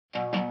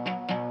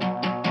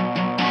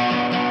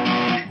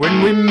When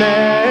we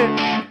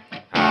met,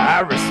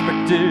 I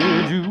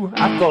respected you.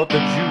 I thought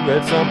that you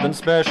had something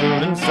special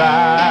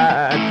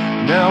inside.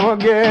 Now I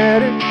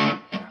get it,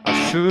 I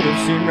should have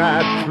seen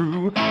right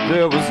through.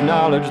 There was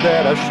knowledge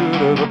that I should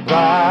have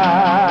applied.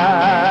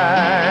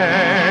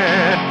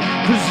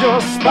 'Cause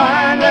you're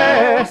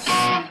spineless,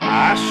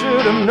 I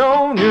should have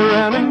known you're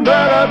an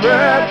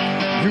invertebrate.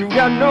 You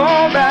got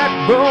no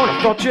backbone, I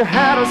thought you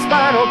had a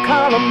spinal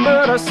column,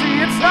 but I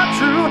see it's not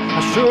true.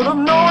 I should have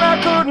known I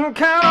couldn't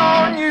count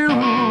on you.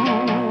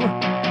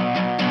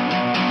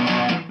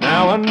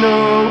 Now I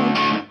know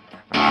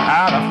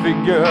how to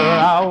figure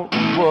out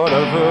what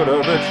a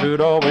vertebrate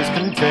should always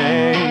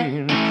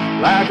contain.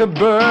 Like a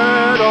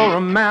bird or a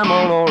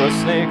mammal or a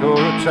snake or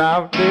a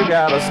trout, they've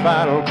got a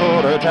spinal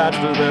cord attached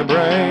to their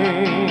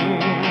brain.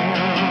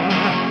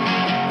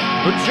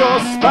 But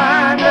you're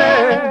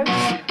spineless,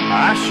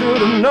 I should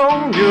have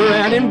known you're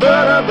an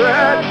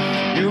invertebrate.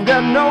 You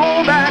got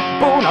no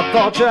backbone, I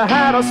thought you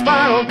had a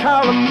spinal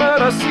column,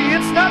 but I see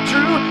it's not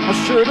true. I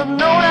should have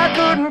known I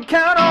couldn't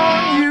count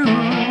on you.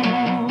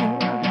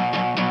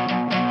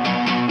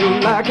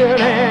 You're like an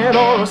ant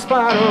or a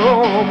spider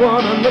or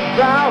one on the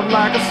ground,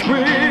 like a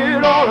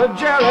squid or a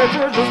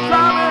jellyfish just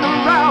flopping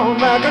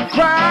around, like a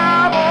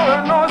crab or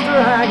an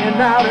oyster hanging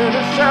out in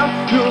a shell.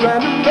 You're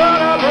an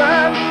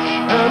invertebrate,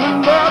 an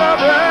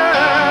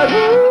invertebrate.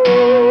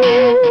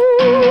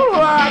 Ooh,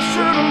 I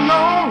should have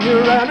known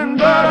you're an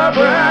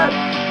invertebrate.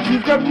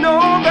 You've got no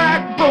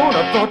backbone,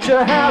 I thought you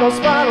had a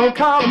spinal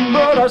column,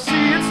 but I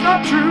see it's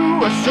not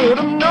true. I should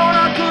have known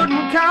I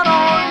couldn't count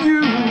on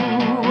you.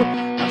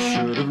 I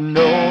should have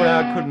known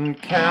I couldn't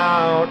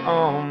count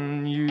on you.